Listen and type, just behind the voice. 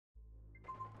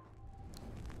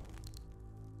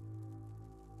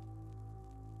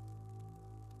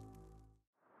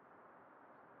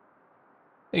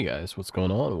Hey guys, what's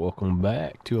going on? Welcome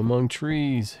back to Among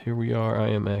Trees. Here we are.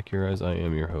 I am Accuraz. I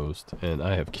am your host, and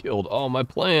I have killed all my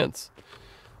plants.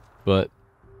 But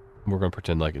we're gonna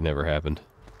pretend like it never happened.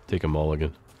 Take a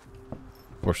mulligan.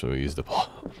 Fortunately, we used up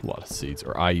a lot of seeds,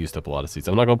 or I used up a lot of seeds.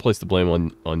 I'm not gonna place the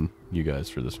blame on you guys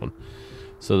for this one.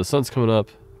 So the sun's coming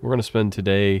up. We're gonna spend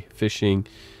today fishing,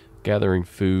 gathering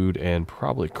food, and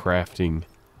probably crafting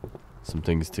some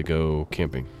things to go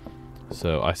camping.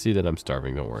 So I see that I'm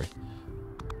starving. Don't worry.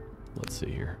 Let's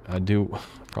see here. I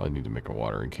probably need to make a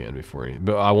watering can before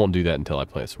but I won't do that until I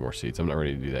plant some more seeds. I'm not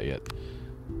ready to do that yet.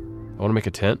 I want to make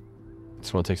a tent.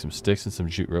 Just want to take some sticks and some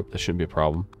jute rope. That shouldn't be a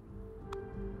problem.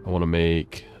 I want to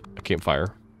make a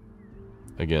campfire.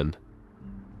 Again,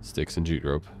 sticks and jute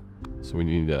rope. So we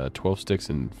need 12 sticks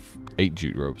and 8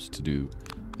 jute ropes to do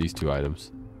these two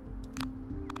items.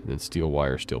 And then steel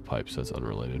wire, steel pipes. That's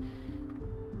unrelated.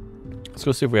 Let's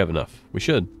go see if we have enough. We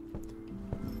should.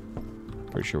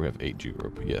 Pretty sure we have 8 jute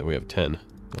rope. Yeah, we have 10.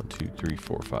 1, 2, 3,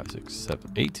 4, 5, 6,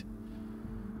 7, 8.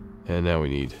 And now we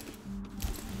need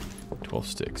 12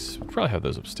 sticks. We'll probably have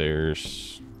those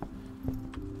upstairs.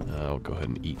 I'll go ahead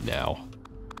and eat now.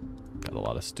 Got a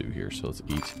lot of stew here, so let's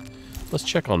eat. Let's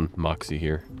check on Moxie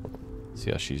here.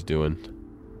 See how she's doing.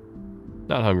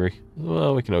 Not hungry.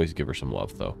 Well, we can always give her some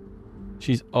love, though.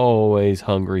 She's always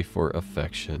hungry for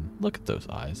affection. Look at those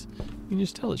eyes. You can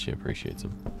just tell that she appreciates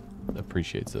them.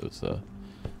 Appreciates those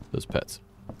pets.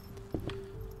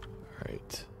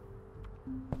 Alright.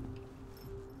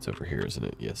 It's over here, isn't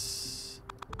it? Yes.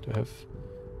 I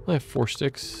have 4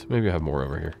 sticks. Maybe I have more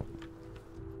over here.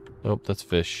 Nope, that's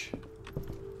fish.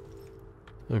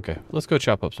 Okay, let's go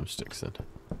chop up some sticks then.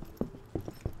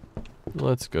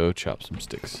 Let's go chop some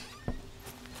sticks.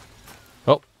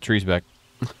 Oh, tree's back.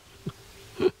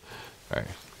 Alright.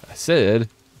 I said,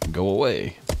 go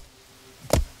away.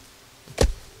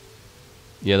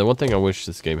 Yeah, the one thing I wish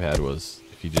this game had was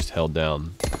if you just held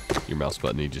down your mouse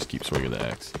button, you just keep swinging the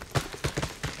axe.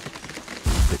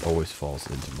 It always falls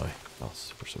into my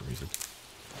mouse for some reason.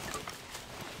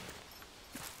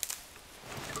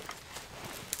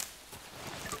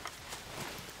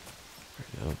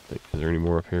 I don't think, is there any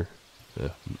more up here? Yeah,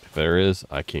 if there is,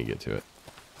 I can't get to it.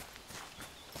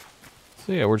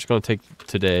 So yeah, we're just going to take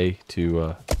today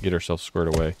to get ourselves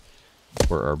squared away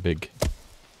for our big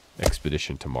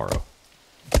expedition tomorrow.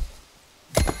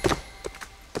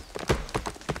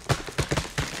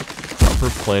 Proper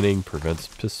planning prevents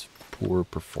piss poor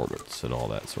performance and all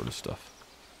that sort of stuff.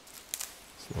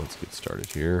 So let's get started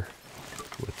here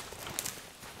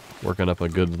with working up a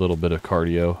good little bit of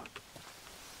cardio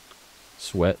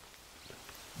sweat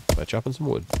by chopping some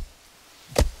wood.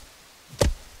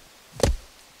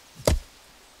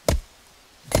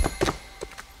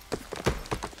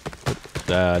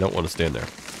 Nah, I don't want to stand there.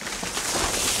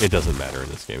 It doesn't matter in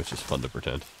this game. It's just fun to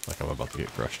pretend like I'm about to get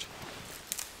crushed.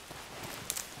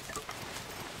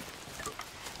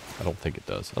 I don't think it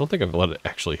does. I don't think I've let it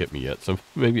actually hit me yet, so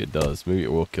maybe it does. Maybe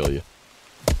it will kill you.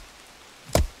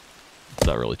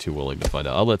 Not really too willing to find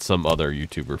out. I'll let some other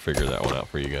YouTuber figure that one out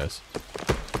for you guys.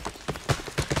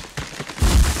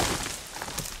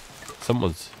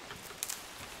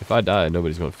 If I die,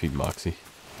 nobody's going to feed Moxie.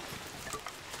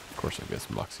 Of course, I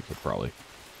guess Moxie could probably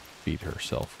feed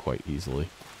herself quite easily.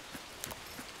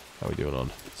 How we doing on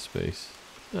space?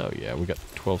 Oh yeah, we got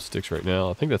 12 sticks right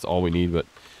now. I think that's all we need, but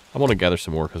I want to gather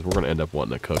some more because we're going to end up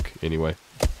wanting to cook anyway.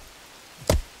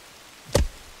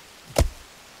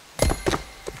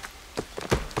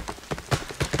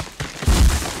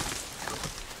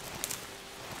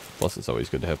 Plus, it's always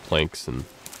good to have planks and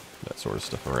that sort of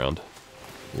stuff around,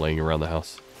 laying around the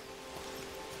house.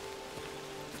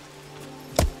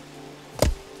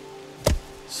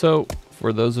 So,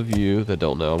 for those of you that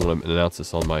don't know, I'm going to announce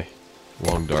this on my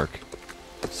Long Dark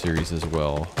series as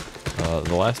well.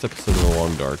 The last episode of The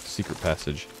Long Dark, Secret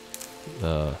Passage,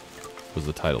 was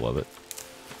the title of it.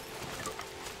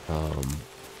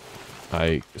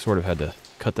 I sort of had to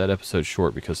cut that episode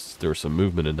short because there was some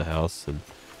movement in the house, and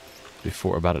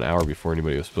about an hour before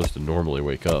anybody was supposed to normally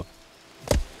wake up.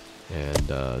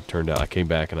 And turned out I came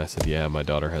back and I said, yeah, my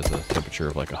daughter has a temperature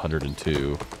of like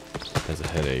 102, has a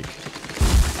headache.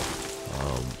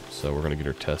 So we're going to get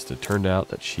her tested. Turned out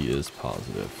that she is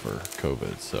positive for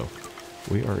COVID, so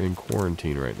we are in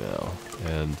quarantine right now.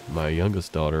 And my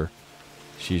youngest daughter,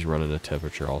 she's running a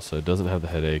temperature also. Doesn't have the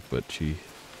headache, but she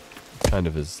kind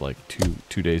of is like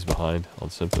two days behind on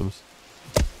symptoms.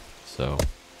 So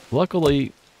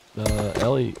luckily,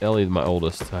 Ellie, my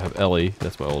oldest. I have Ellie,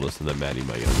 that's my oldest, and then Maddie,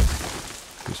 my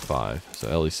youngest, who's 5. So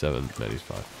Ellie's 7, Maddie's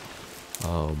 5.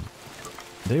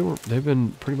 They've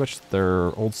been pretty much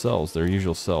their old selves, their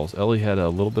usual selves. Ellie had a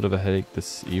little bit of a headache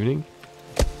this evening,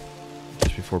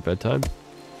 just before bedtime.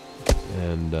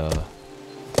 And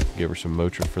gave her some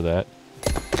Motrin for that.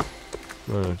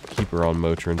 I'm going to keep her on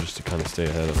Motrin just to kind of stay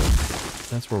ahead of it.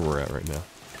 That's where we're at right now.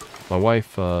 My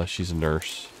wife, she's a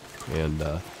nurse, and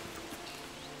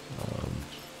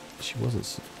she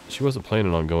wasn't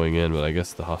planning on going in, but I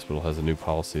guess the hospital has a new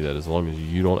policy that as long as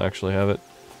you don't actually have it,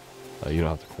 you don't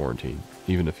have to quarantine,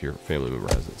 even if your family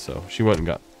member has it. So she went and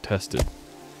got tested.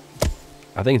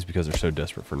 I think it's because they're so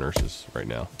desperate for nurses right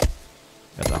now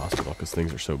at the hospital, because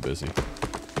things are so busy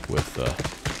with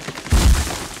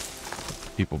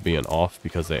people being off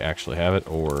because they actually have it,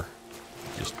 or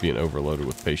just being overloaded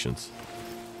with patients.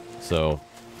 So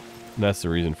that's the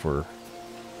reason for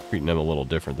treating them a little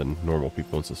different than normal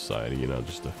people in society, you know,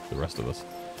 just the rest of us.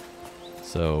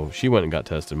 So she went and got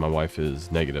tested. My wife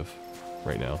is negative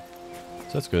right now,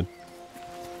 so that's good.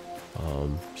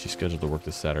 She's scheduled to work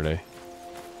this Saturday,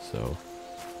 so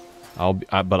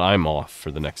but I'm off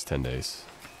for the next 10 days.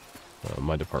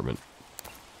 My department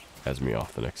has me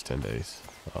off the next 10 days,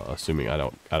 assuming I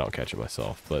don't catch it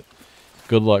myself. But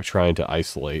good luck trying to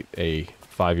isolate a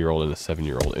 5-year-old and a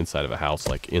 7-year-old inside of a house,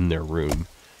 like in their room,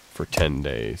 for 10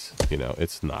 days. You know,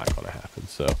 it's not going to happen.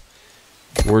 So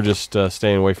we're just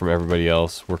staying away from everybody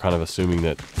else. We're kind of assuming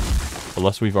that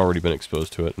unless we've already been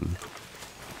exposed to it, and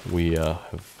we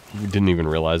didn't even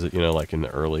realize it, you know, like in the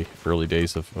early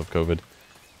days of COVID,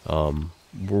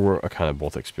 we're kind of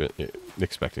both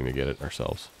expecting to get it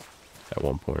ourselves at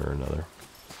one point or another.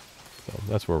 So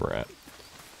that's where we're at.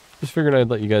 Just figured I'd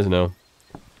let you guys know.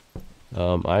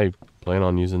 I plan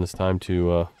on using this time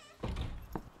to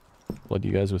flood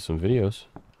you guys with some videos.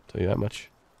 Tell you that much.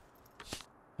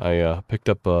 I picked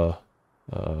up a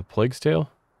Plague's Tale,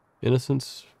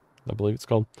 Innocence, I believe it's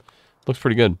called. Looks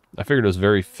pretty good. I figured it was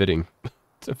very fitting.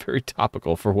 It's very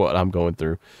topical for what I'm going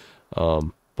through.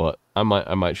 But I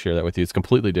might share that with you. It's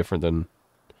completely different than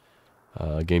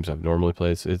games I've normally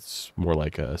played. It's more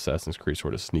like a Assassin's Creed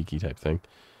sort of sneaky type thing.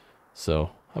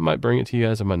 So I might bring it to you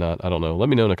guys. I might not. I don't know. Let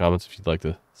me know in the comments if you'd like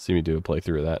to see me do a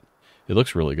playthrough of that. It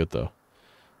looks really good though.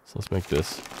 So let's make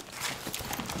this.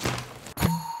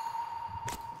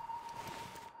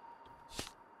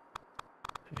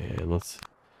 And let's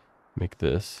make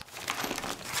this.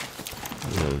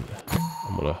 And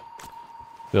I'm gonna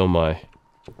fill my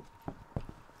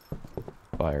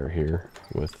fire here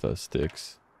with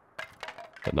sticks,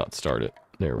 but not start it.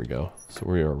 There we go. So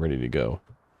we are ready to go.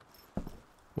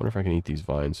 Wonder if I can eat these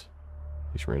vines,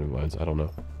 these random vines. I don't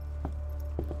know.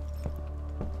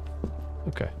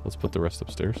 Okay, let's put the rest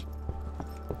upstairs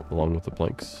along with the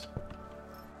planks.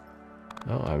 I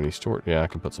don't have any stored. Yeah, I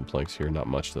can put some planks here. Not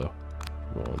much though.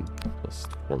 One, plus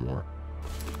 4 more.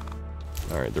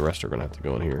 All right, the rest are gonna have to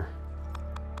go in here.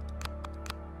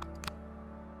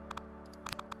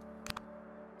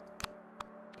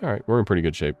 All right, we're in pretty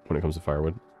good shape when it comes to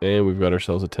firewood. And we've got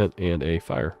ourselves a tent and a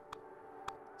fire.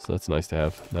 So that's nice to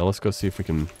have. Now let's go see if we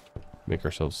can make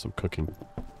ourselves some cooking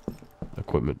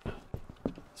equipment.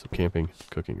 Some camping,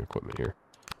 cooking equipment here.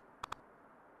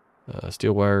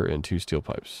 Steel wire and 2 steel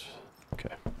pipes.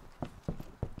 Okay.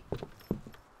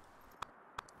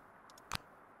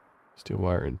 Steel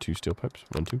wire and 2 steel pipes.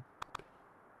 1, 2.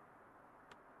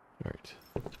 Alright,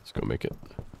 let's go make it.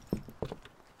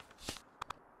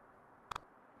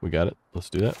 We got it. Let's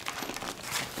do that.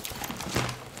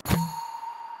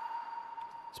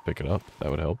 Let's pick it up. That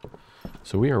would help.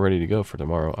 So we are ready to go for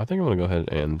tomorrow. I think I'm going to go ahead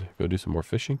and go do some more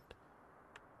fishing.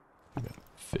 We got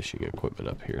fishing equipment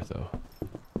up here, though.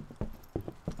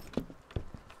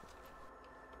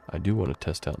 I do want to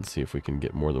test out and see if we can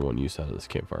get more than one use out of this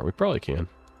campfire. We probably can.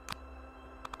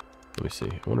 Let me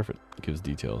see. I wonder if it gives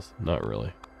details. Not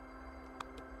really.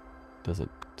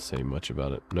 Doesn't say much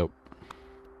about it. Nope.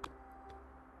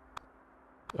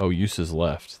 Oh, uses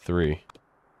left. 3.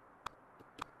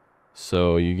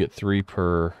 So you get 3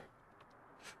 per...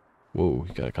 Whoa,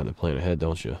 you gotta kind of plan ahead,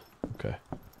 don't you? Okay.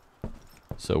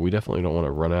 So we definitely don't want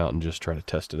to run out and just try to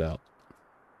test it out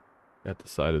at the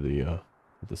side of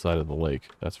the lake.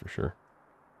 That's for sure.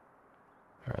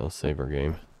 All right, let's save our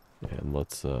game and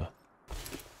let's go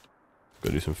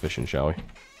do some fishing, shall we?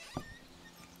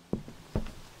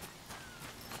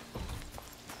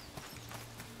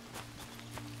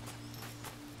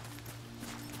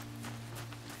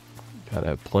 Gotta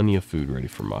have plenty of food ready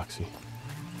for Moxie.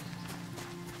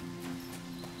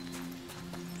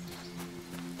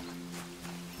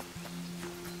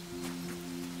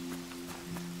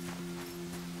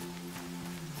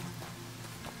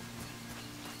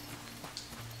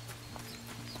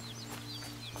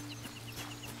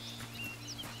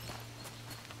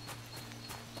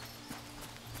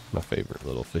 My favorite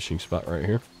little fishing spot right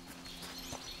here.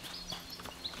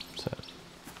 What's that?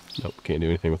 Nope, can't can't do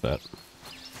anything with that.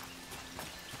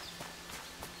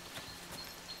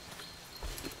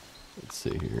 Let's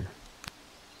see here.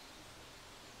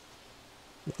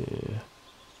 Yeah.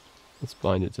 Let's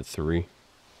bind it to 3.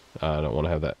 I don't want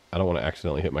to have that. I don't want to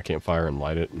accidentally hit my campfire and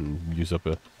light it and use up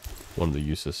one of the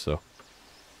uses, so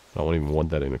I don't even want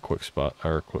that in a quick spot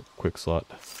or quick slot.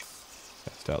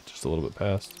 Passed out just a little bit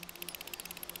past.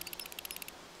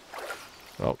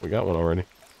 Oh, we got one already.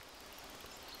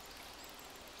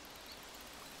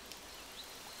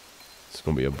 It's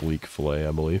going to be a bleak fillet,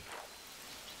 I believe.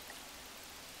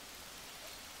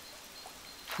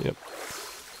 Yep.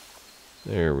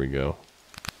 There we go.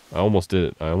 I almost did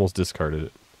it. I almost discarded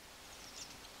it.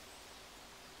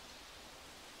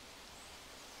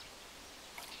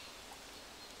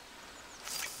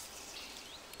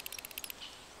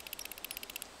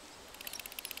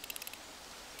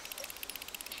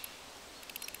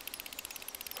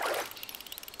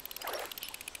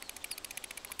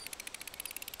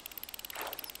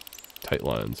 Tight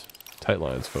lines. Tight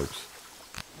lines, folks.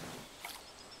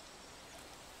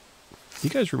 You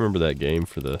guys remember that game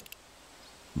for the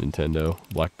Nintendo,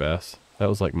 Black Bass? That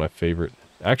was like my favorite.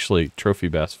 Actually, Trophy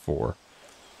Bass 4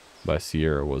 by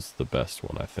Sierra was the best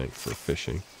one, I think, for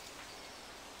fishing.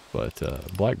 But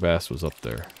Black Bass was up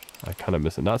there. I kind of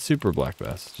miss it. Not Super Black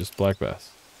Bass, just Black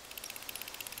Bass.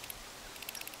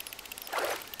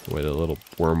 The way the little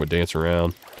worm would dance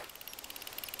around.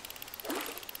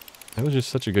 That was just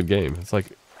such a good game. It's like,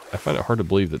 I find it hard to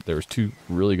believe that there was 2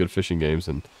 really good fishing games,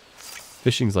 and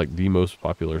fishing's like the most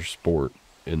popular sport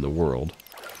in the world.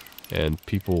 And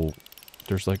people,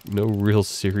 there's like no real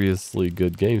seriously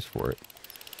good games for it.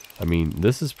 I mean,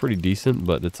 this is pretty decent,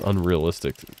 but it's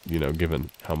unrealistic, you know, given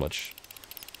how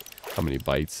many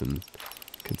bites and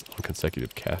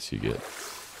consecutive casts you get.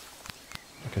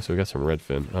 Okay, so we got some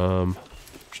redfin.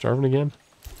 Starving again?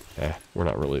 We're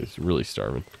not really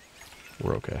starving.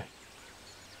 We're okay.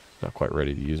 Not quite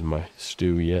ready to use my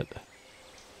stew yet.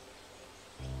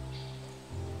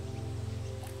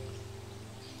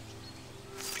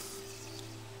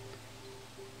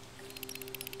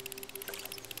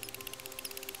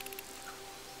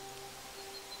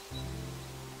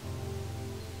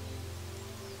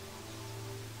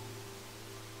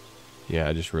 Yeah,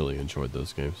 I just really enjoyed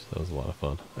those games. That was a lot of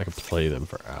fun. I could play them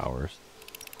for hours.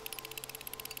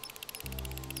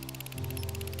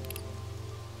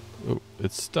 Oh,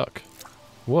 it's stuck.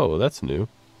 Whoa, that's new.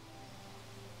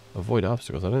 Avoid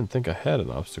obstacles. I didn't think I had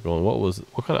an obstacle. And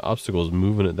what kind of obstacle is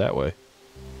moving it that way?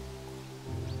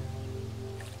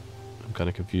 I'm kind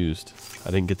of confused. I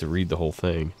didn't get to read the whole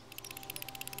thing.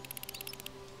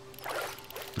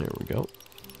 There we go.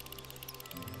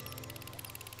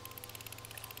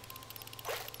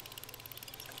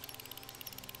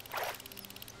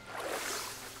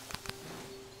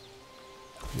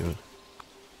 Good.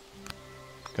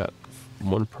 Got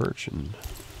 1 perch and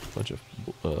a bunch of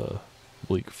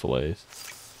bleak fillets.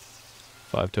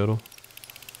 5 total.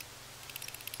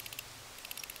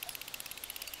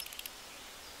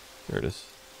 There it is.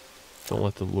 Don't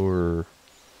let the lure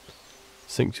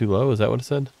sink too low. Is that what it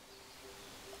said?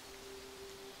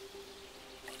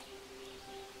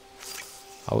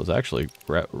 I was actually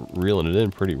reeling it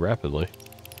in pretty rapidly.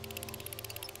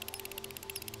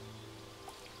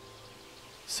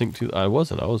 Sink too. I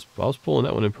wasn't. I was pulling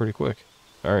that one in pretty quick.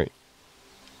 All right.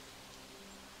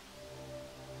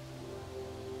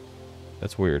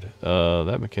 That's weird.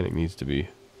 That mechanic needs to be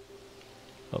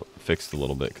fixed a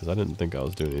little bit because I didn't think I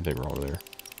was doing anything wrong there.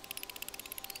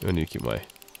 I need to keep my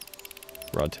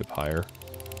rod tip higher.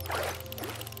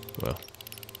 Well,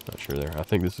 not sure there. I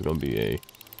think this is going to be a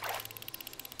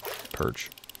perch.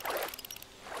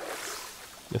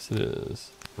 Yes, it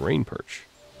is. Rain perch.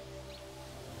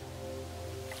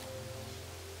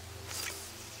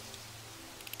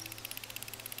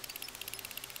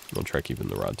 I'm going to try keeping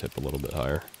the rod tip a little bit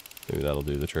higher. Maybe that'll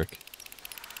do the trick.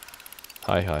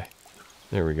 Hi.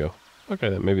 There we go.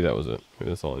 Okay, maybe that was it. Maybe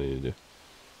that's all I need to do.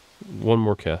 One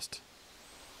more cast.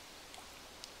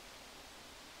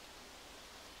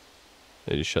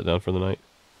 They just shut down for the night?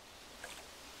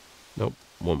 Nope.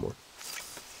 One more.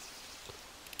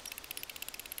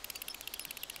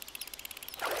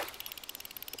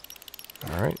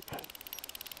 Alright.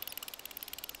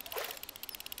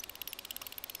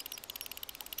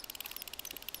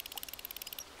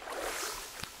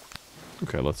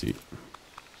 Okay, let's eat.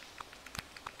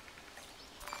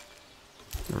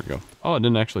 There we go. Oh, it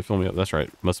didn't actually fill me up. That's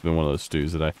right. Must have been one of those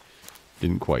stews that I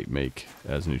didn't quite make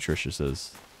as nutritious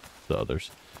as the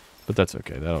others. But that's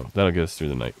okay. That'll get us through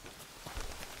the night.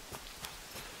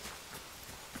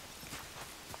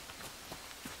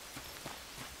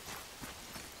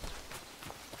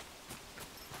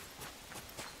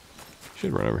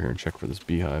 Should run over here and check for this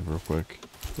beehive real quick.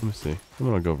 Let me see. I'm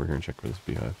gonna go over here and check for this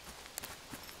beehive.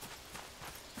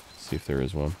 See if there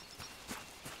is one.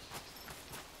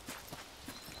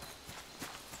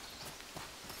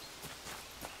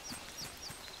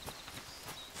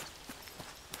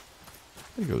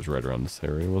 I think it was right around this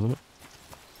area, wasn't it?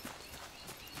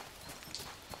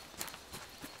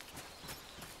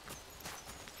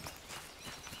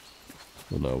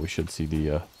 Well, no, we should see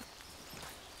the,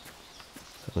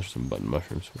 there's some button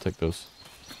mushrooms. We'll take those.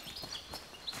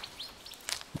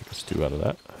 Make a stew out of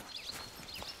that.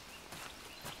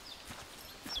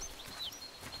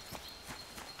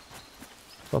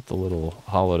 Thought the little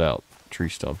hollowed out tree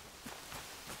stump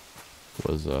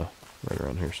was, right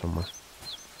around here somewhere.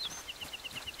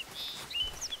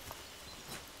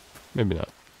 Maybe not.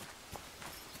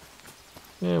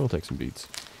 Yeah, we'll take some beets.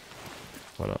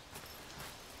 Why not?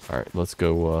 Alright, let's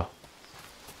go,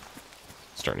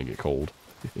 starting to get cold.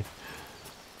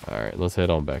 Alright, let's head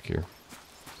on back here.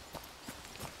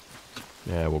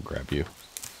 Yeah, we'll grab you.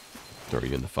 Throw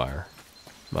you in the fire.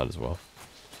 Might as well.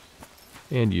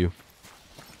 And you.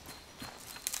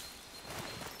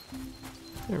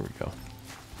 There we go.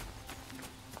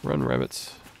 Run,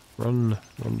 rabbits. Run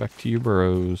back to your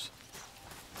burrows.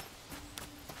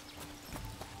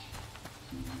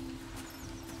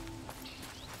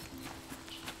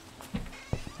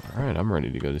 Alright, I'm ready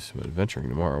to go do some adventuring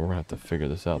tomorrow. We're going to have to figure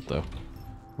this out, though.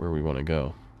 Where we want to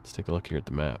go. Let's take a look here at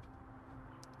the map.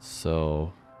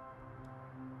 So,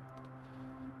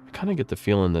 I kind of get the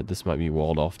feeling that this might be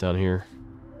walled off down here.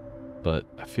 But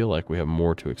I feel like we have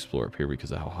more to explore up here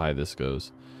because of how high this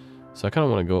goes. So I kind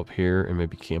of want to go up here and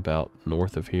maybe camp out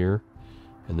north of here.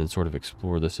 And then sort of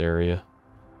explore this area.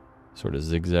 Sort of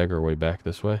zigzag our way back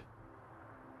this way.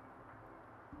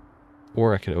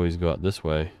 Or I could always go out this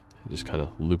way. Just kind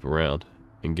of loop around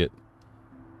and get,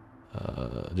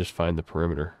 just find the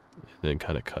perimeter and then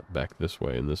kind of cut back this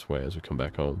way and this way as we come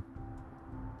back home.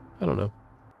 I don't know.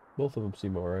 Both of them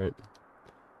seem alright.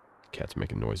 Cat's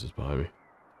making noises behind me.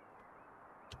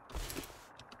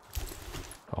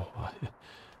 Oh,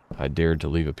 I dared to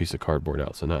leave a piece of cardboard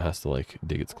out, so now it has to like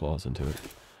dig its claws into it.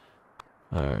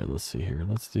 Alright, let's see here.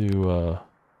 Let's do,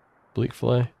 bleak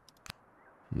fillet.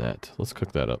 And that. Let's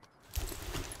cook that up.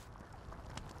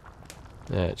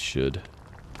 That should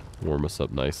warm us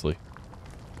up nicely.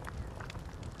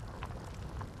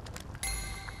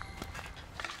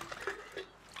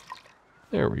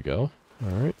 There we go.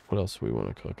 Alright, what else do we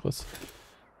want to cook? Let's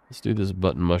do this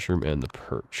button mushroom and the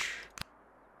perch.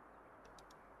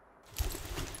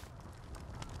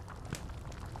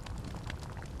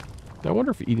 Now, I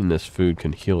wonder if eating this food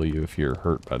can heal you if you're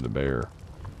hurt by the bear.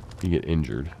 If you get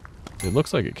injured. It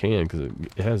looks like it can because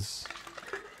it has...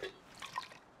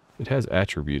 It has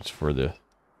attributes for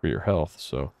your health,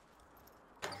 so.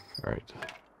 Alright.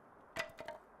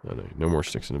 Oh, no more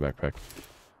sticks in the backpack.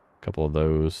 A couple of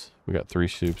those. We got 3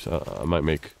 soups. I might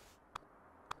make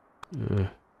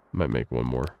one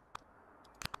more.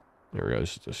 There we go.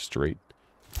 Just a straight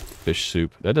fish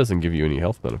soup. That doesn't give you any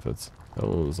health benefits. That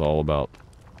one was all about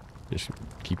just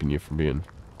keeping you from being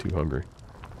too hungry.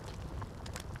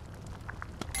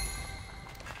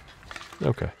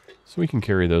 Okay. So we can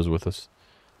carry those with us.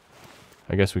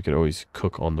 I guess we could always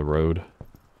cook on the road,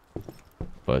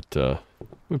 but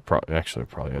we'd probably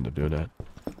end up doing that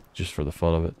just for the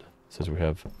fun of it, since we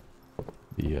have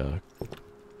the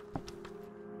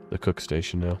cook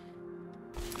station now.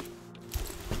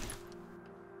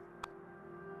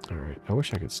 All right, I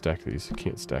wish I could stack these. I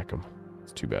can't stack them.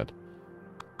 It's too bad.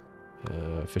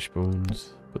 Fish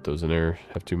bones. Put those in there.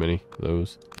 Have too many of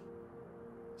those.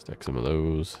 Stack some of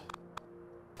those.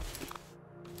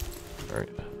 All right.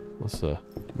 Let's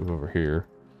move over here.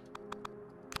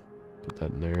 Put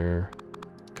that in there.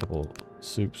 A couple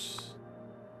soups.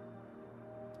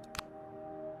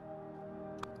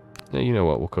 Now, you know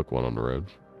what? We'll cook one on the road.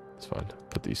 It's fine.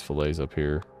 Put these fillets up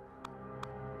here.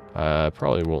 I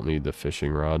probably won't need the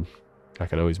fishing rod. I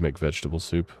can always make vegetable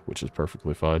soup, which is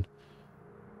perfectly fine.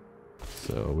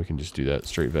 So we can just do that.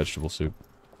 Straight vegetable soup.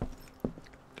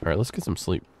 Alright, let's get some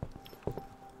sleep.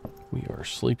 We are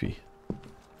sleepy.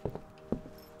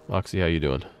 Moxie, how you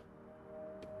doing?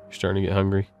 You're starting to get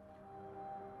hungry?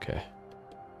 Okay.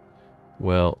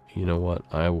 Well, you know what?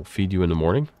 I will feed you in the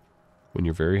morning when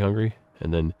you're very hungry,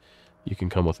 and then you can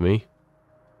come with me,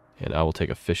 and I will take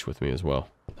a fish with me as well.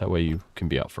 That way you can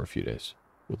be out for a few days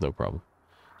with no problem.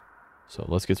 So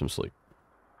let's get some sleep.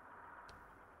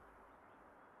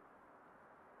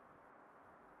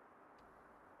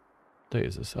 What day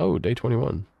is this? Oh, day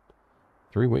 21.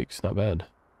 3 weeks, not bad.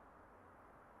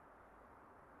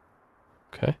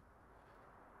 Okay.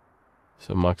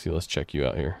 So Moxie, let's check you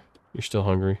out here. You're still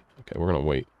hungry? Okay, we're going to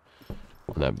wait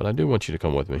on that. But I do want you to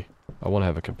come with me. I want to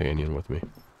have a companion with me.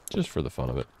 Just for the fun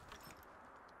of it.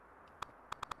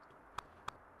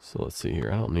 So let's see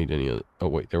here. I don't need any of it. Oh,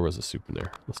 wait. There was a soup in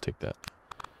there. Let's take that.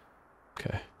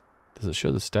 Okay. Does it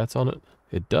show the stats on it?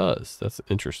 It does. That's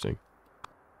interesting.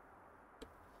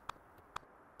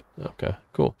 Okay,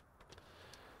 cool.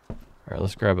 Alright,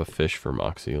 let's grab a fish for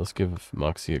Moxie. Let's give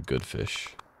Moxie a good fish.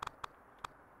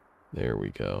 There we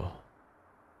go.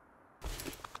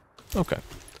 Okay.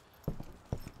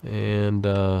 And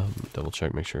double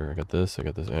check, make sure I got this, and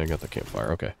I got the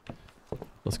campfire. Okay.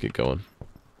 Let's get going.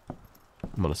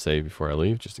 I'm going to save before I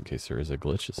leave, just in case there is a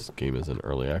glitch. This game is in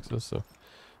early access, so...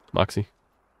 Moxie,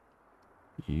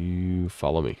 you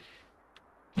follow me.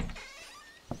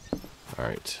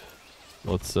 Alright.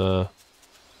 Let's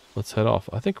head off.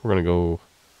 I think we're going to go...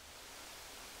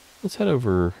 Let's head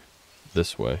over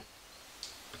this way.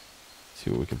 See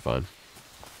what we can find.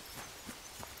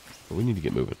 But we need to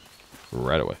get moving.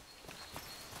 Right away.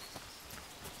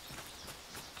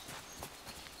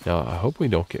 Now, I hope we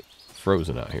don't get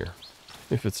frozen out here.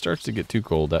 If it starts to get too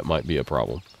cold, that might be a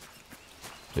problem.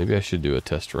 Maybe I should do a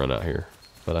test run out here.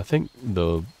 But I think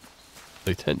the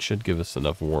tent should give us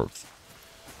enough warmth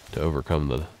to overcome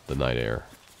the night air.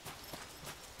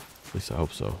 At least I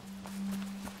hope so.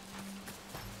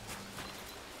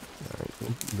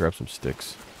 Alright, grab some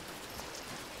sticks.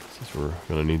 Since we're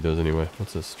going to need those anyway.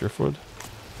 What's this? Driftwood?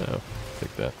 Oh,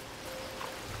 take that.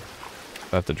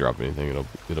 If I have to drop anything,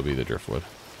 it'll be the driftwood.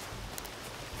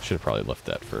 Should have probably left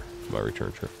that for my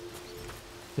return trip.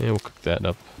 And we'll cook that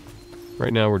up.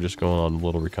 Right now we're just going on a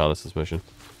little reconnaissance mission.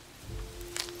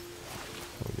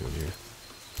 What are we doing here?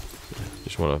 Yeah,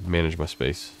 just want to manage my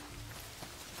space.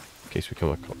 In case we come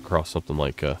across something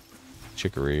like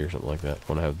chicory or something like that.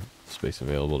 Want to have space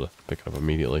available to pick it up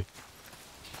immediately.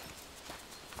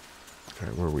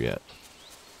 Alright, where are we at?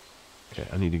 Okay,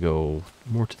 I need to go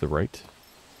more to the right.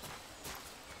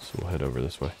 So we'll head over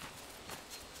this way.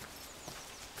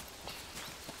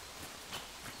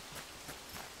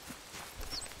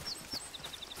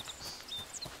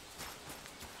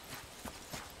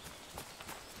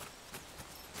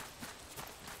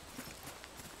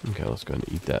 Okay, let's go ahead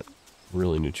and eat that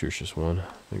really nutritious one. I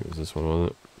think it was this one, wasn't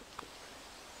it?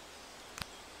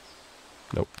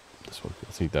 Nope, this one.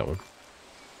 Let's eat that one.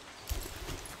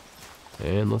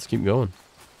 And let's keep going.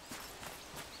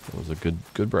 That was a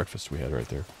good breakfast we had right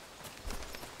there.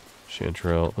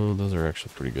 Chanterelle. Oh, those are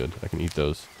actually pretty good. I can eat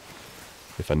those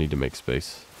if I need to make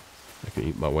space. I can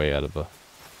eat my way out of a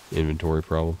inventory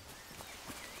problem.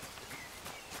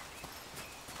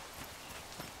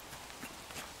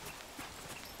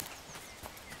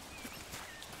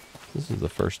 This is the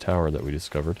first tower that we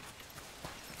discovered.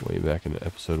 Way back in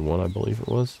episode 1, I believe it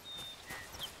was.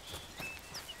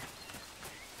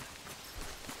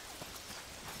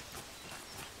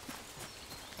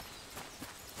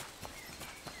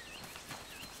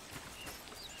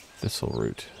 Thistle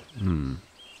root.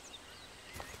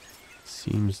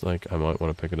 Seems like I might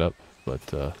want to pick it up,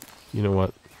 but you know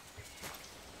what?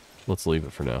 Let's leave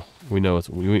it for now. We know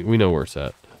we know where it's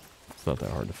at. It's not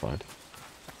that hard to find.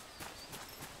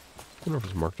 I wonder if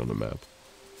it's marked on the map.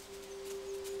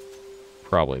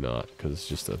 Probably not, because it's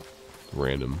just a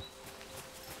random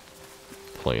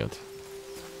plant.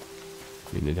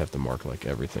 I mean, they'd have to mark like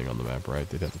everything on the map, right?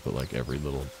 They'd have to put like every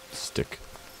little stick,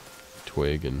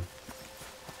 twig, and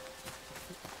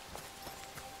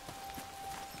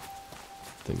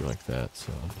thing like that.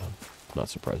 So I'm not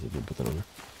surprised they didn't put that on there.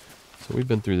 So we've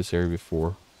been through this area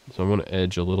before. So I'm going to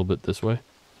edge a little bit this way.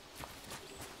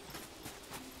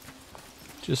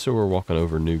 Just so we're walking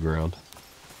over new ground.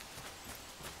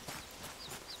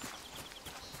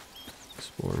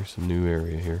 Exploring some new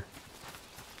area here.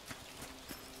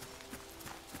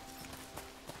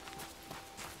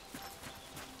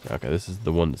 Okay, this is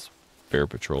the one that's bear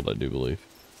patrolled, I do believe.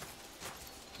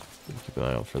 Keep an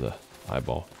eye out for the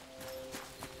eyeball.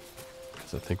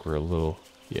 Because I think we're a little...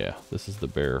 Yeah, this is the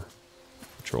bear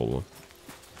patrolled one.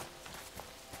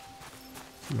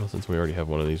 Well, since we already have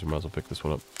one of these, we might as well pick this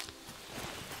one up.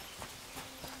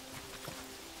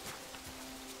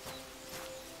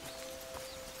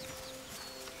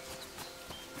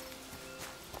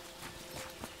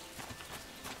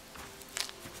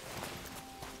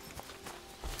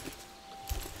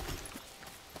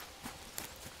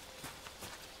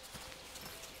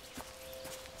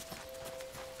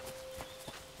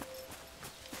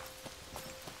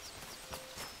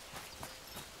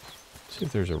 See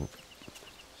if there's a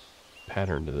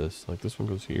pattern to this. Like this one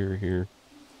goes here, here,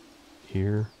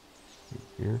 here,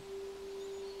 here.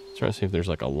 Trying to see if there's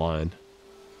like a line.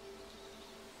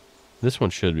 This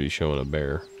one should be showing a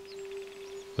bear.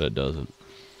 but it doesn't.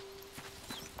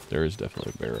 There is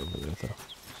definitely a bear over there, though.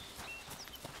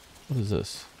 What is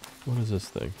this? What is this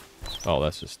thing? Oh,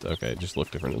 that's just... Okay, it just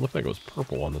looked different. It looked like it was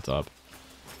purple on the top.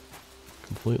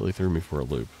 Completely threw me for a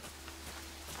loop.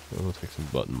 We'll take some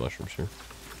button mushrooms here.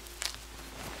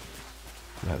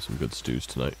 We'll have some good stews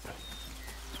tonight.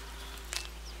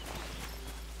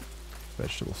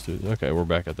 Vegetable stews. Okay, we're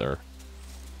back at our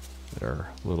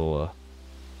little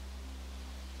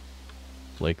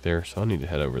lake there, so I need to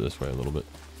head over this way a little bit.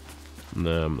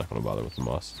 No, I'm not going to bother with the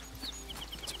moss.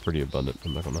 It's pretty abundant.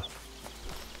 I'm not going to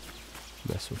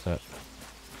mess with that.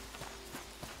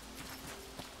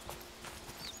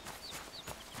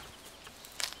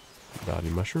 Body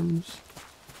mushrooms.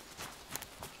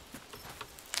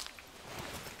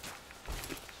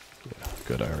 Yeah,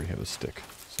 good. I already have a stick.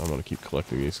 So I'm going to keep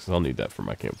collecting these because I'll need that for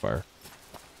my campfire.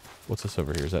 What's this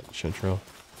over here? Is that chanterelle?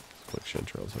 Let's collect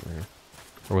chanterelles over here.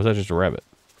 Or was that just a rabbit?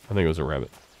 I think it was a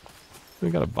rabbit. We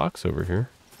got a box over here.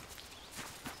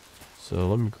 So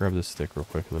let me grab this stick real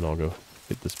quick and then I'll go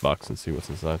hit this box and see what's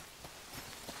inside.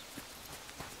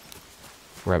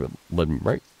 Rabbit led me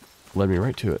right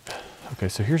to it. Okay,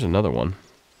 so here's another one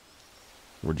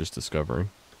we're just discovering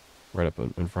right up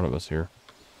in front of us here.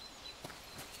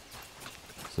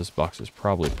 So this box is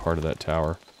probably part of that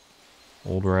tower.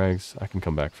 Old rags, I can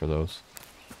come back for those.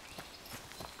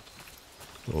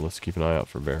 Well, let's keep an eye out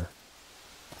for bear.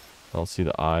 I don't see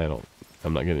the eye.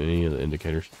 I'm not getting any of the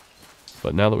indicators.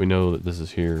 But now that we know that this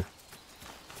is here,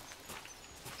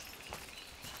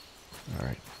 all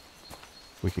right,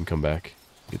 we can come back,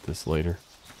 get this later.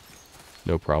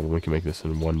 No problem. We can make this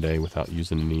in one day without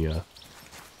using any,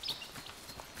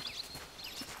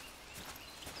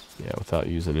 without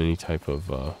using any type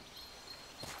of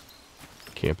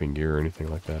camping gear or anything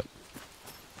like that.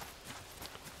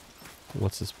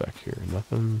 What's this back here?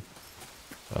 Nothing.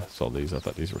 I saw these. I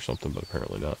thought these were something, but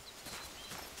apparently not.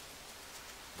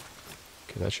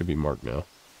 Okay, that should be marked now.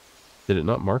 Did it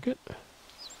not mark it?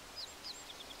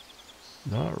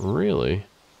 Not really.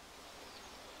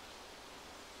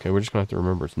 Okay, we're just gonna have to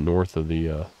remember it's north of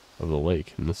the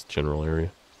lake in this general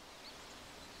area.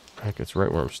 Heck, it's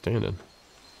right where I'm standing.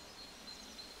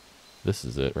 This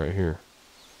is it right here.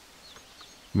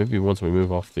 Maybe once we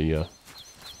move off the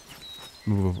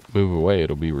move away,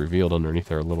 it'll be revealed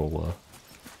underneath our little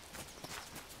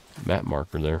map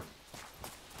marker there.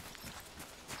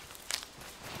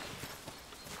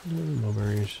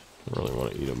 Mulberries. I don't really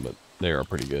want to eat them, but they are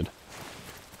pretty good.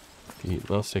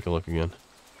 Let's take a look again.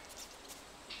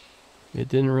 It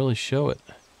didn't really show it.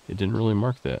 It didn't really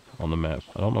mark that on the map.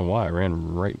 I don't know why. I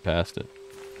ran right past it.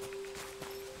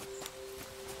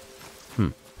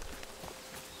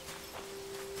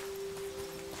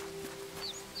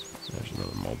 There's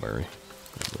another mulberry.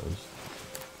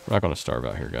 We're not going to starve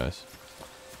out here, guys.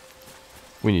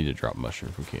 We need to drop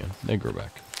mushrooms if we can. They grow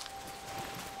back.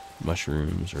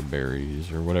 Mushrooms or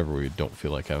berries or whatever we don't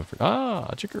feel like having for...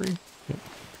 Ah, chicory. Yep.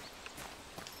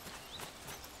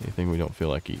 Anything we don't feel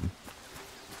like eating.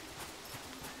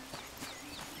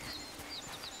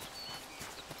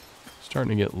 Starting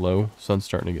to get low. Sun's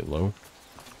starting to get low.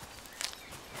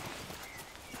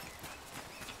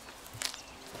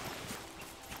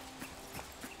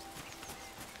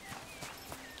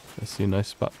 I see a nice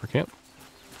spot for camp.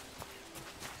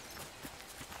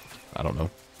 I don't know.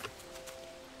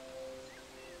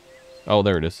 Oh,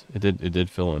 there it is. It did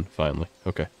fill in finally.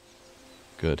 Okay.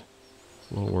 Good.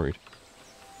 A little worried.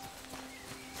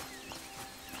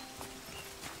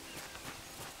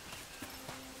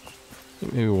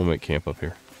 Maybe we'll make camp up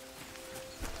here.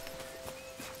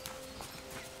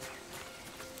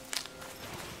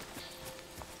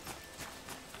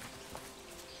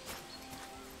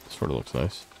 Sort of looks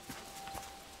nice.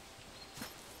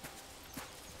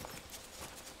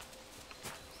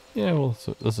 Yeah, well,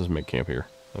 let's just make camp here.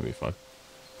 That'll be fun.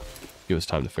 Give us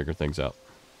time to figure things out.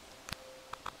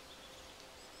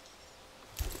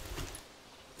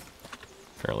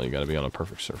 Apparently you gotta be on a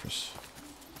perfect surface.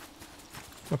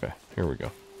 Okay, here we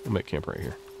go. We'll make camp right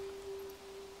here.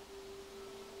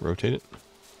 Rotate it.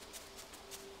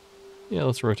 Yeah,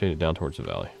 let's rotate it down towards the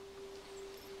valley.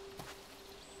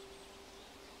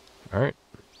 Alright.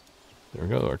 There we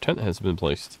go. Our tent has been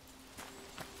placed.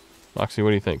 Moxie, what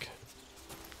do you think?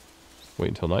 Wait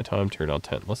until nighttime, tear down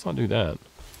tent. Let's not do that.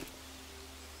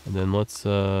 And then let's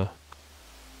get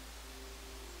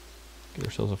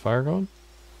ourselves a fire going.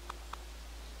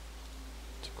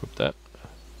 Let's equip that.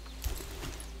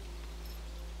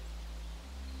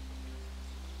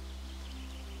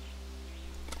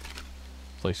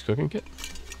 Place cooking kit.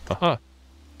 Aha.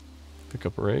 Pick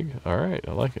up a rig. Alright,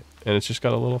 I like it. And it's just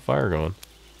got a little fire going.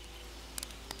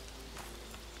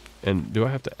 And do I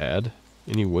have to add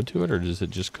any wood to it, or does it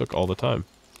just cook all the time?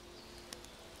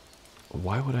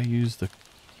 Why would I use the...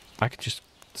 I could just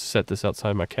set this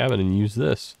outside my cabin and use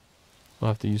this. I don't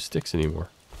have to use sticks anymore.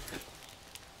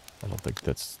 I don't think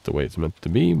that's the way it's meant to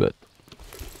be, but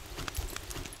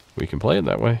we can play it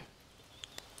that way.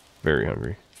 Very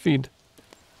hungry. Feed.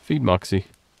 Feed Moxie.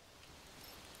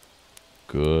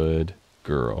 Good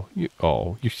girl. You.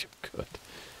 Oh, you're so good.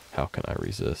 How can I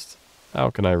resist? How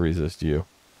can I resist you?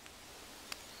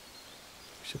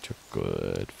 You're such a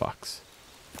good fox.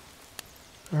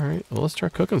 Alright, well, let's try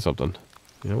cooking something.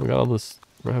 You know, we got all this...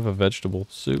 We're going to have a vegetable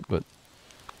soup, but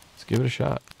let's give it a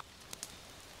shot.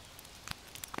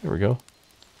 There we go.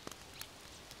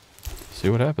 See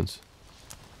what happens.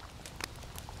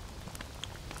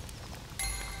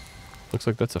 Looks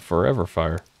like that's a forever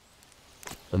fire.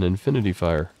 An infinity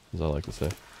fire, as I like to say.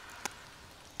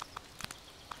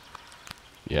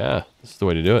 Yeah, this is the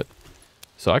way to do it.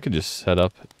 So I could just set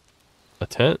up a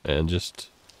tent and just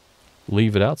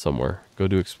leave it out somewhere. Go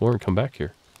do explore and come back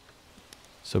here.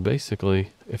 So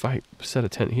basically, if I set a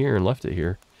tent here and left it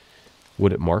here,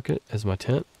 would it mark it as my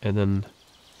tent? And then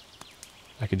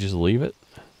I could just leave it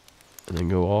and then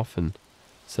go off and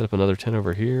set up another tent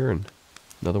over here and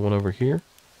another one over here.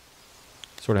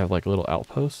 Sort of have like little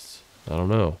outposts. I don't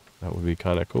know. That would be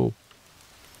kind of cool.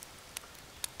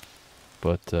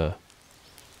 But let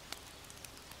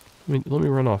me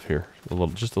run off here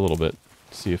just a little bit.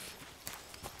 See if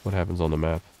what happens on the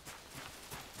map.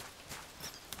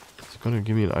 Is it going to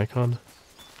give me an icon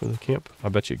for the camp? I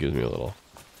bet you it gives me a little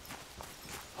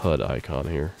HUD icon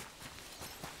here.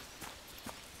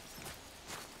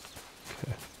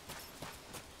 Okay.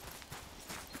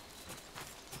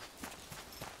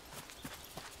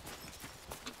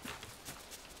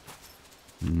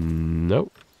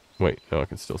 Nope. Wait, no, I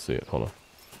can still see it. Hold on.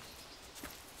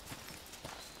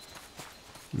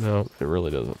 No, it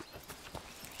really doesn't.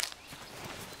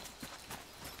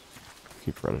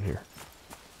 Keep running here.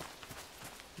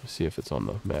 Let's see if it's on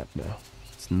the map now.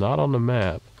 It's not on the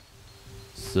map.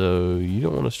 So you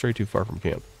don't want to stray too far from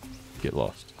camp. Get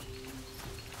lost.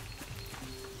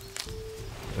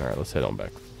 Alright, let's head on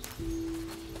back.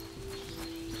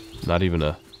 Not even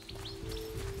a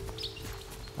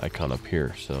icon up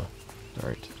here, so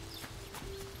alright.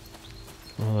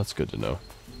 Well, that's good to know.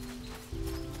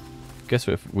 Guess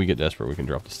if we get desperate, we can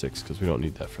drop the sticks, because we don't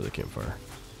need that for the campfire.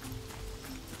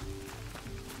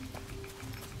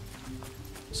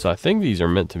 So I think these are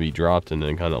meant to be dropped and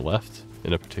then kind of left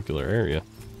in a particular area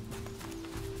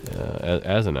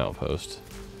as an outpost.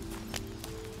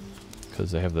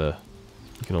 Because they have you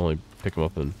can only pick them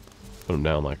up and put them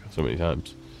down like so many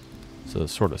times. So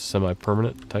it's sort of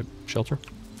semi-permanent type shelter.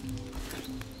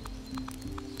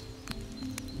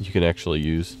 You can actually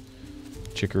use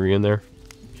chicory in there.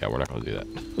 Yeah, we're not going to do that.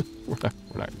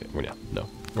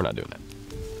 We're not doing that.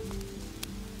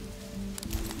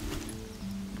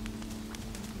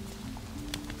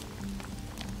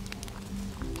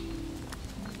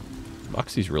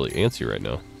 Moxie's really antsy right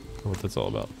now. I don't know what that's all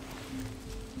about.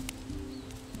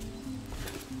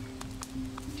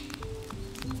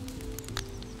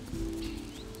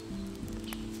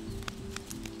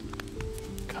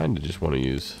 Kind of just want to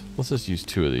use... Let's just use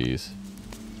 2 of these.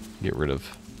 Get rid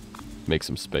of... Make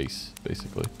some space,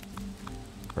 basically.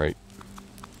 Right?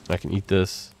 I can eat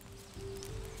this.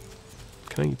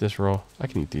 Can I eat this raw? I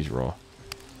can eat these raw.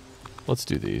 Let's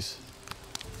do these.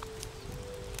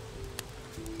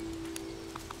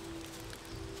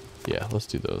 Yeah, let's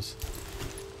do those.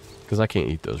 Because I can't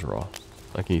eat those raw.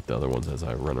 I can eat the other ones as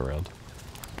I run around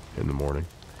in the morning.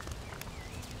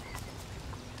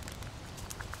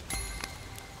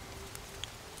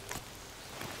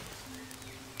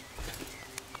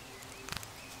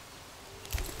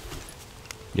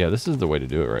 Yeah, this is the way to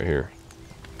do it right here.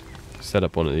 Set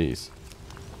up one of these.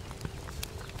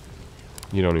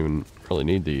 You don't even really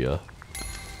need the, you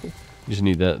just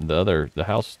need the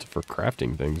house for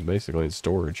crafting things, basically, and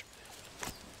storage.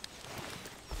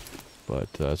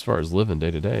 But as far as living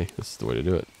day to day, this is the way to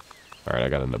do it. Alright, I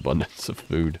got an abundance of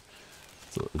food.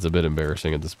 It's a bit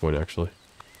embarrassing at this point, actually.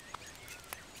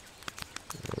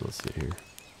 Let's see here.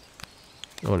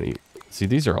 I want to eat. See,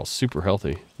 these are all super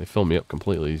healthy. They fill me up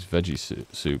completely, these veggie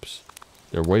soups.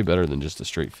 They're way better than just a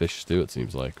straight fish stew, it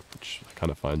seems like, which I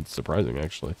kind of find surprising,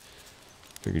 actually.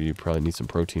 Figured you'd probably need some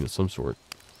protein of some sort.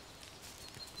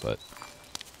 But,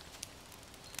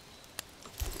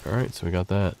 alright, so we got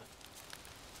that.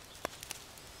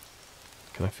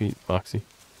 Can I feed Moxie?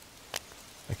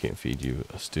 I can't feed you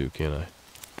a stew, can I?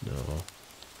 No.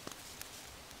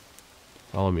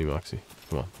 Follow me, Moxie.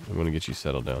 Come on, I'm going to get you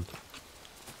settled down.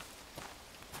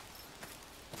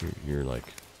 You're like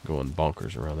going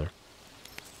bonkers around there.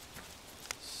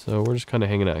 So we're just kind of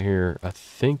hanging out here. I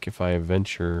think if I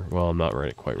venture, well, I'm not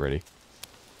quite ready.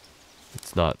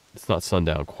 It's not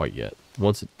sundown quite yet.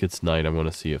 Once it gets night, I'm going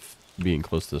to see if being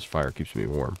close to this fire keeps me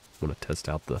warm. I'm going to test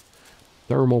out the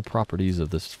thermal properties of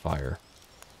this fire.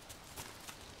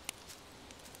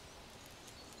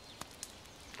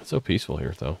 It's so peaceful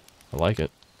here, though. I like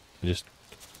it.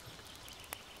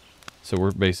 So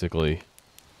we're basically,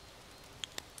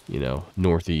 you know,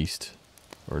 northeast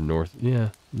or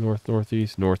northeast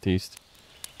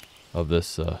of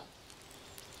this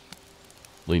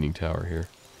leaning tower here.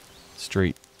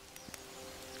 Straight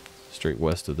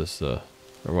west of this, or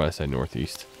when I say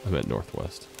northeast, I meant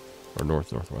northwest or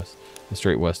northwest. And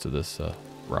straight west of this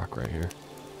rock right here.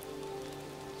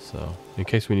 So, in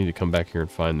case we need to come back here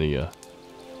and find the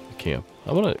camp,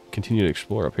 I'm gonna continue to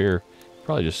explore up here.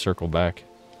 Probably just circle back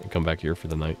and come back here for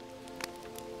the night.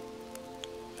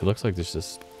 It looks like this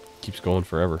just keeps going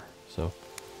forever. So,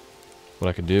 what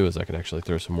I could do is I could actually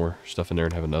throw some more stuff in there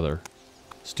and have another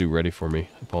stew ready for me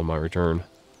upon my return.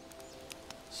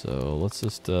 So let's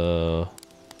just let's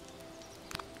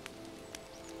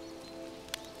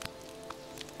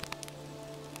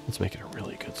make it a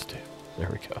really good stew. There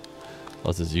we go.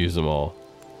 Let's just use them all.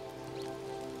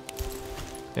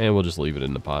 And we'll just leave it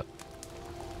in the pot.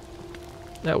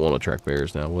 That won't attract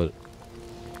bears now, would it?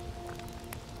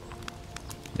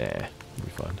 Nah, it'll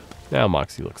be fine. Now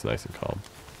Moxie looks nice and calm.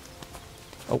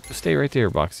 Oh, stay right there,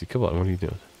 Moxie. Come on, what are you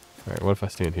doing? Alright, what if I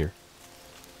stand here?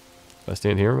 If I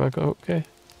stand here, am I okay?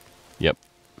 Yep,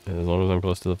 as long as I'm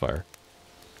close to the fire.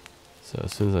 So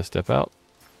as soon as I step out,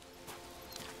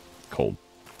 cold.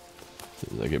 As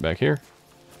soon as I get back here,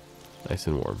 nice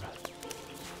and warm.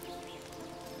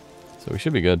 So we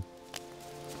should be good.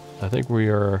 I think we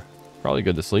are probably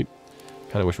good to sleep.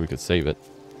 Kind of wish we could save it,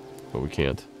 but we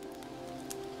can't.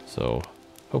 So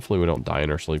hopefully we don't die in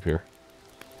our sleep here.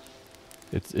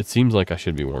 It seems like I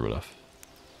should be warm enough.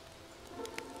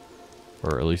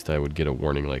 Or at least I would get a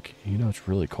warning like, you know, it's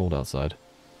really cold outside.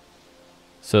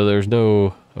 So there's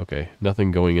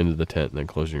nothing going into the tent and then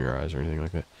closing your eyes or anything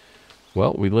like that.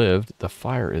 Well, we lived. The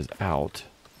fire is out.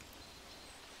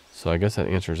 So I guess that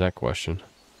answers that question.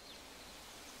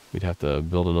 We'd have to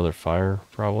build another fire,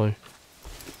 probably.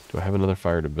 Do I have another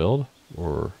fire to build?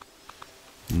 Or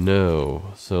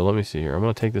no. So let me see here. I'm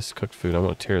going to take this cooked food. I'm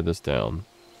going to tear this down.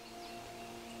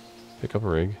 Pick up a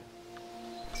rig.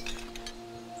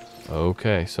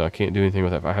 Okay, so I can't do anything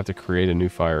with that. I have to create a new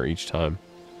fire each time.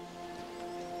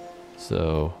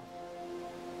 So,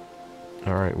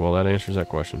 alright, well that answers that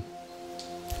question.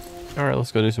 Alright,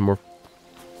 let's go do some more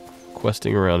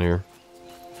questing around here.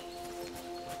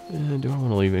 Do I want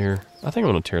to leave it here? I think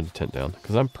I'm going to tear the tent down,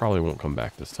 because I probably won't come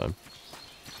back this time.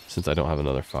 Since I don't have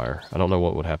another fire. I don't know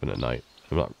what would happen at night.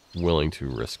 I'm not willing to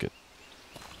risk it.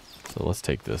 So let's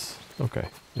take this. Okay,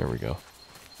 there we go.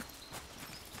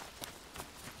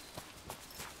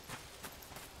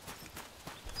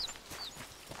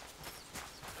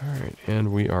 Alright,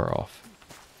 and we are off.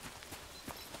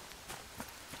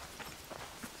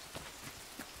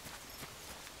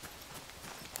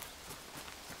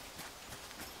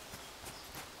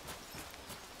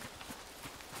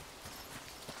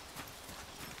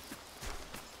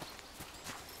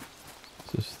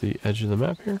 Is this the edge of the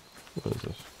map here? What is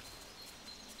this?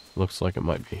 Looks like it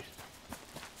might be.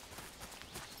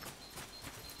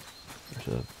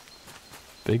 There's a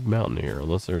big mountain here,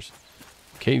 unless there's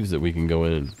caves that we can go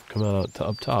in and come out to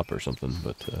up top or something,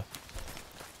 but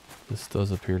this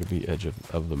does appear to be edge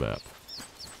of the map.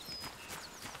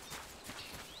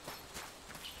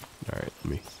 Alright, let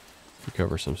me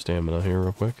recover some stamina here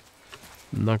real quick.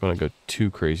 I'm not going to go too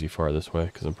crazy far this way,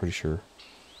 because I'm pretty sure,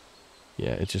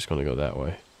 yeah, it's just going to go that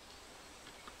way.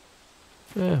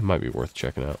 It might be worth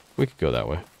checking out. We could go that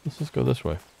way. Let's just go this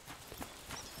way.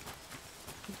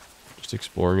 Just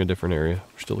exploring a different area.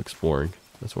 We're still exploring.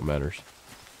 That's what matters.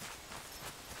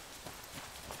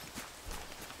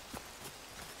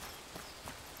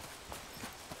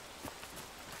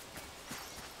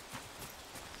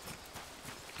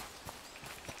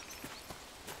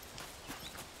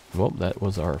 Well, that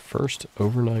was our first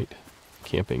overnight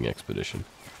camping expedition.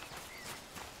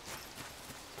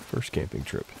 First camping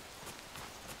trip.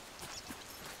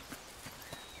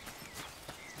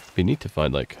 Be neat to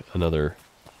find like another.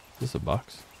 Is this a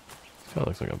box? It kind of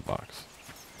looks like a box.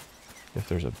 If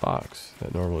there's a box,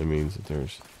 that normally means that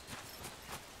there's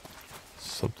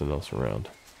something else around.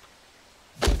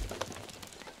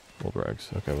 Old rags.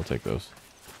 Okay, we'll take those.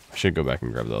 I should go back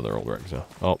and grab the other old rags now.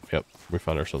 Oh, yep. We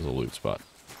found ourselves a loot spot.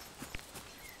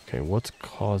 Okay, what's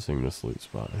causing this loot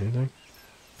spot? Anything?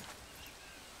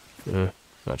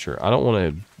 Not sure. I don't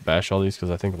want to bash all these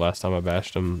because I think last time I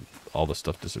bashed them, all the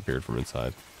stuff disappeared from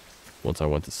inside. Once I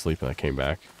went to sleep and I came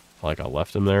back, like I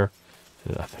left them there,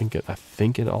 and I think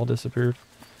it all disappeared.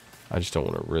 I just don't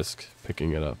want to risk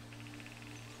picking it up.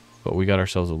 But we got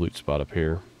ourselves a loot spot up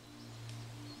here.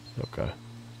 Okay.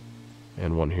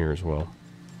 And one here as well.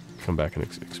 Come back and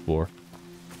explore.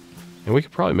 And we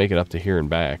could probably make it up to here and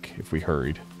back if we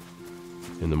hurried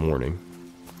in the morning.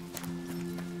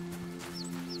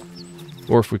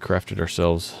 Or if we crafted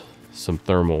ourselves some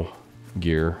thermal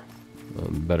gear,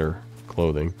 better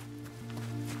clothing.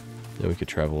 Then we could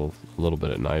travel a little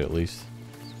bit at night at least,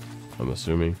 I'm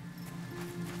assuming.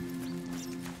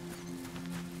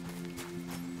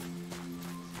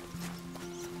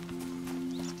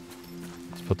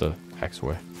 Let's put the axe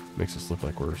away. Makes us look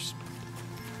like we're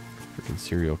freaking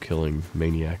serial killing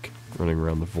maniac running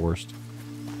around the forest.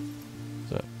 Is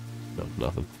that? No,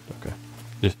 nothing. Okay.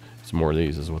 Just some more of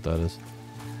these is what that is.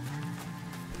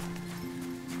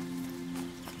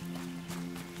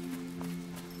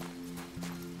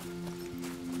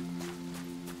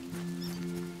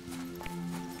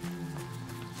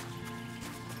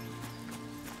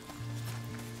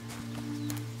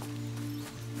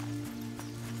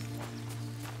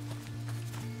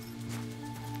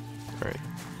 Alright.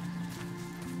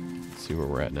 Let's see where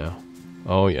we're at now.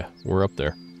 Oh yeah, we're up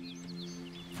there.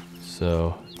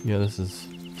 So, yeah, this is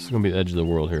going to be the edge of the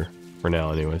world here. For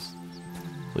now, anyways.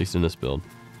 At least in this build.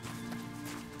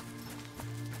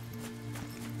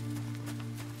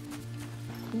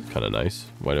 Kind of nice.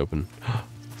 Wide open.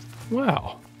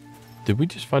 Wow. Did we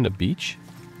just find a beach?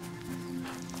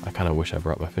 I kind of wish I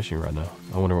brought my fishing rod now.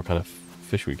 I wonder what kind of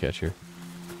fish we catch here.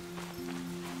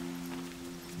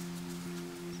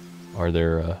 Are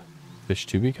there fish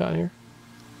to be caught here?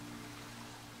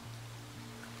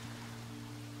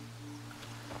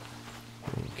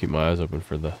 Keep my eyes open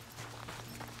for the...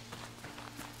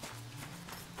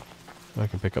 I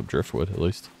can pick up driftwood at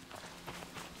least.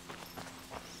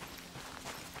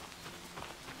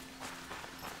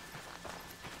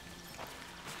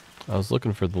 I was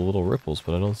looking for the little ripples,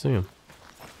 but I don't see them.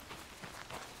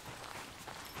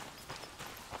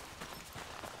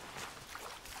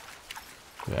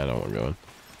 Yeah, I don't want to go in.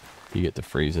 You get to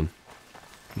freezing.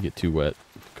 You get too wet,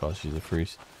 it causes you to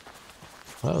freeze.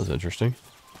 Well, that was interesting.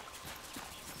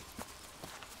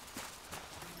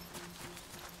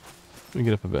 Let me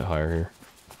get up a bit higher here.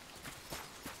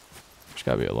 There's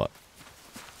got to be a lot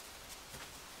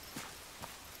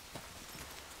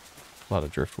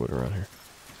of driftwood around here.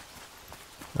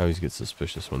 I always get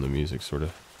suspicious when the music sort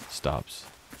of stops.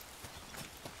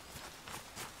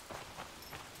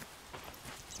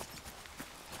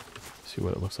 See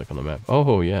what it looks like on the map.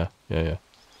 Oh, yeah. Yeah.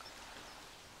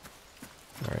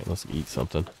 Alright, let's eat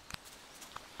something.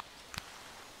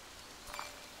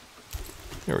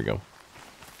 There we go.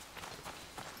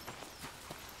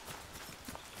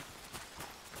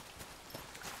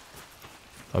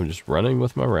 I'm just running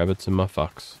with my rabbits and my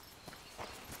fox.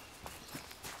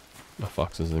 My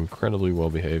fox is incredibly well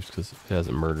behaved because it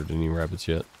hasn't murdered any rabbits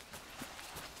yet.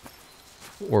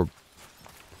 Or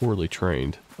poorly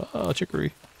trained. Ah,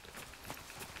 chicory.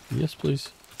 Yes,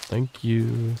 please. Thank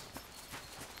you.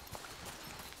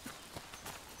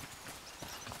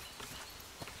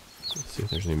 Let's see if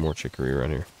there's any more chicory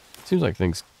around here. Seems like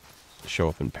things show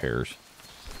up in pairs.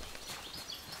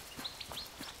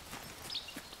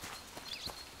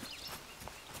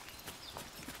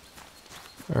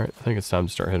 Alright, I think it's time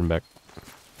to start heading back.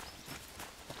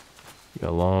 We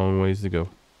got a long ways to go.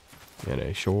 And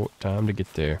a short time to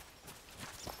get there.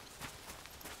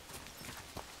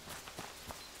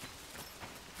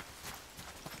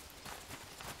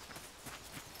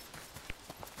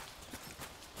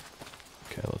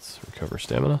 Okay, let's recover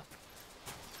stamina.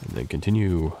 And then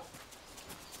continue.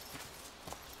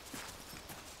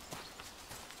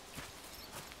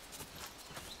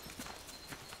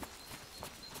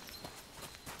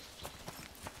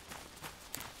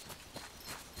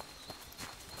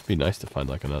 Be nice to find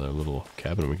like another little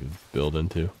cabin we could build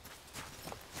into.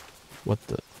 What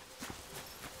the?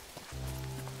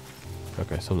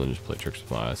 Okay, something just played tricks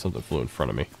with my eyes. Something flew in front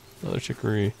of me. Another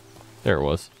chicory. There it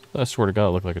was. I swear to God,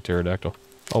 it looked like a pterodactyl.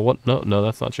 Oh, what? No,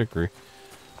 that's not chicory.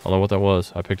 I don't know what that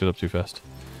was. I picked it up too fast.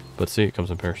 But see, it comes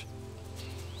in pairs.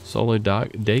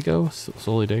 Solidago?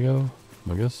 Solidago?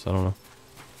 I guess? I don't know.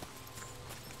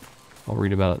 I'll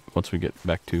read about it once we get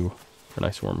back to a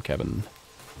nice warm cabin.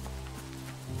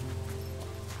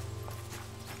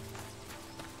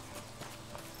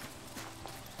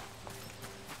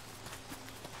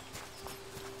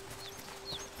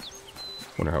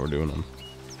 Wonder how we're doing on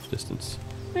distance.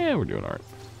 Yeah, we're doing alright.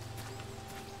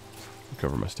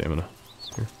 Recover my stamina.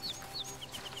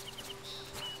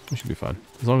 We should be fine.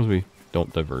 As long as we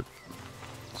don't divert.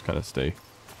 Just kind of stay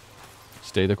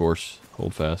the course.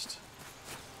 Hold fast.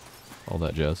 All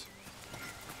that jazz.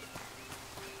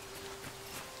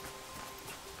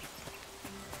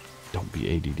 Don't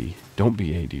be ADD. Don't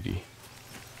be ADD.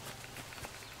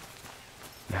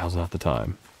 Now's not the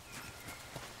time.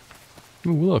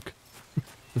 Ooh, look.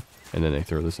 And then they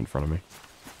throw this in front of me.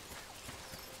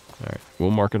 Alright,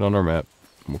 we'll mark it on our map.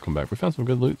 And we'll come back. We found some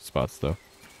good loot spots, though.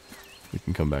 We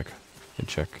can come back and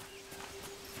check.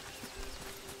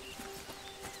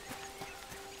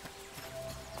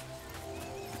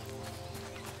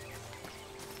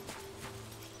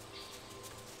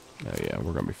 Oh yeah,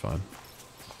 we're gonna be fine.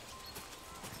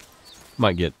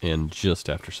 Might get in just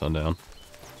after sundown,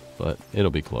 but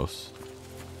it'll be close.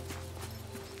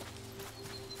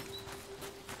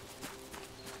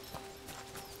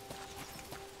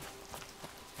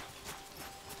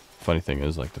 Funny thing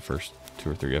is, like the first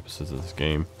 2 or 3 episodes of this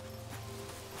game,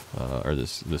 or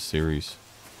this series,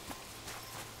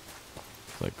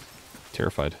 like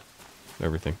terrified of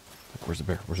everything. Like, where's the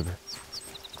bear? Where's the bear?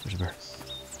 Where's the bear?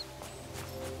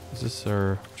 Is this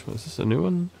our... Which one? Is this a new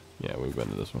one? Yeah, we've been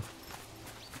to this one.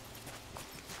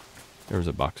 There was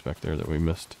a box back there that we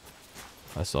missed.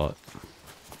 I saw it.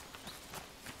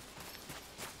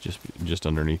 Just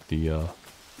underneath the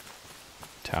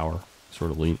tower.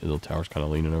 Sort of lean... The tower's kind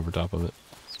of leaning over top of it.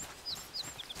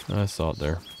 I saw it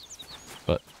there.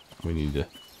 But we need to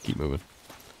keep moving.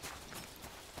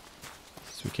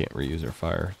 Since we can't reuse our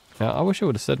fire. Now, I wish I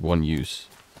would have said 1 use.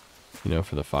 You know,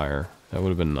 for the fire. That would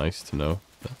have been nice to know.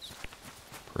 That's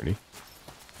pretty.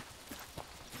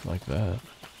 Like that.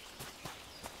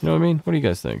 You know what I mean? What do you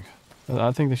guys think?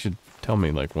 I think they should tell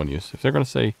me, like, 1 use. If they're going to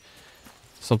say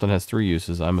something has 3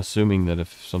 uses, I'm assuming that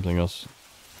if something else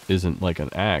isn't like an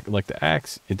axe, like the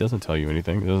axe, it doesn't tell you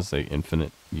anything. It doesn't say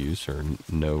infinite use or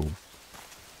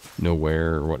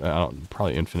nowhere or what.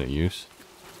 Probably infinite use.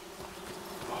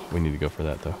 Oh, we need to go for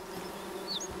that, though.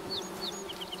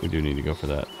 We do need to go for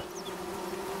that.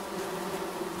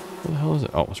 Where the hell is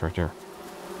it? Oh, it's right there.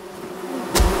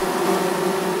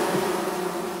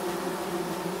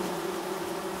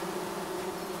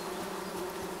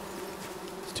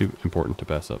 It's too important to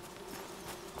pass up.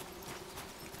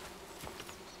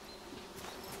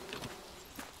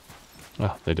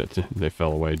 Oh, they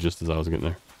fell away just as I was getting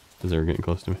there. As they were getting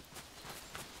close to me.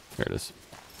 There it is.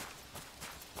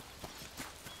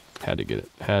 Had to get it.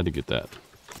 Had to get that.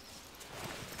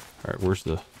 Alright, where's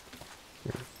the...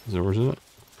 Where's it?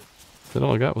 Is that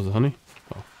all I got was the honey?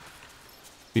 Oh.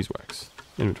 Beeswax.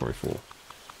 Inventory full.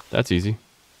 That's easy.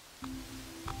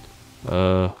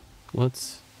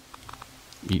 Let's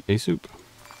eat a soup.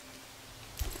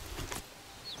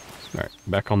 Alright,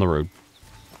 back on the road.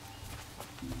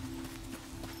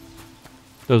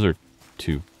 Those are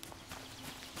too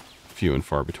few and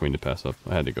far between to pass up.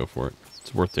 I had to go for it.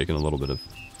 It's worth taking a little bit of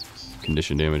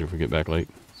condition damage if we get back late.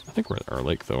 I think we're at our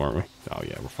lake, though, aren't we? Oh,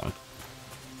 yeah, we're fine.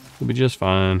 We'll be just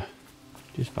fine.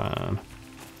 Just fine.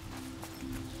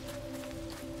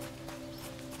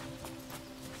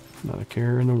 Not a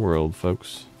care in the world,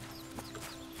 folks.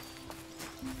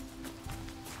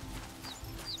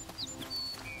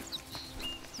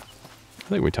 I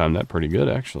think we timed that pretty good,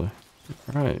 actually.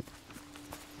 All right.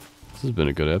 This has been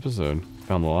a good episode.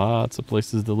 Found lots of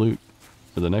places to loot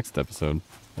for the next episode.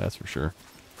 That's for sure.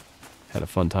 Had a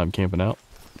fun time camping out.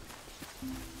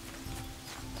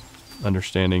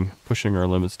 Understanding, pushing our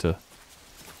limits to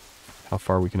how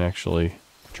far we can actually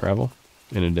travel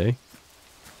in a day.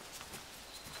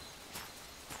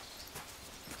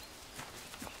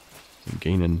 And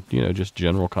gaining, you know, just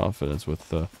general confidence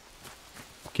with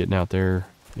getting out there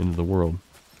into the world.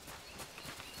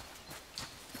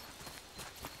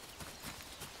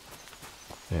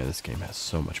 Man, this game has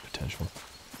so much potential.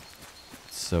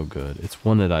 It's so good. It's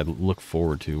one that I look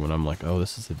forward to when I'm like, oh,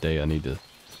 this is the day I need to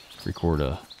record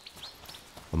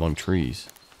Among Trees.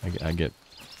 I get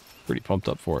pretty pumped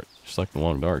up for it. Just like The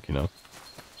Long Dark, you know.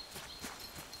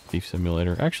 Thief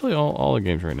Simulator. Actually, all the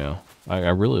games right now. I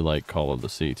really like Call of the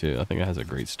Sea, too. I think it has a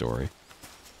great story.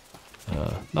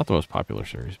 Not the most popular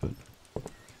series, but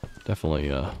definitely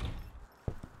a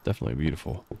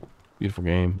beautiful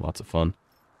game. Lots of fun.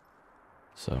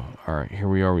 So, alright, here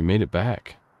we are. We made it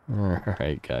back.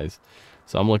 Alright, guys.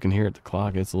 So I'm looking here at the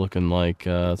clock. It's looking like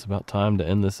it's about time to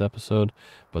end this episode.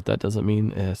 But that doesn't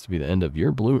mean it has to be the end of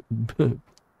your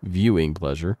viewing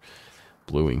pleasure.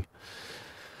 Bluing.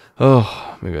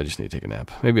 Oh, maybe I just need to take a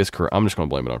nap. Maybe it's Corona. I'm just going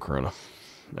to blame it on Corona.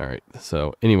 Alright,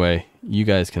 so anyway, you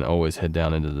guys can always head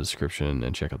down into the description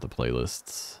and check out the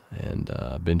playlists. And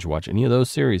binge watch any of those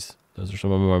series. Those are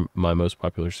some of my most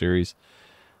popular series.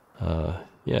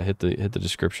 yeah, hit the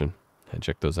description and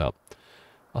check those out.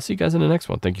 I'll see you guys in the next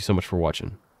one. Thank you so much for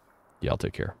watching. Y'all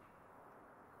take care.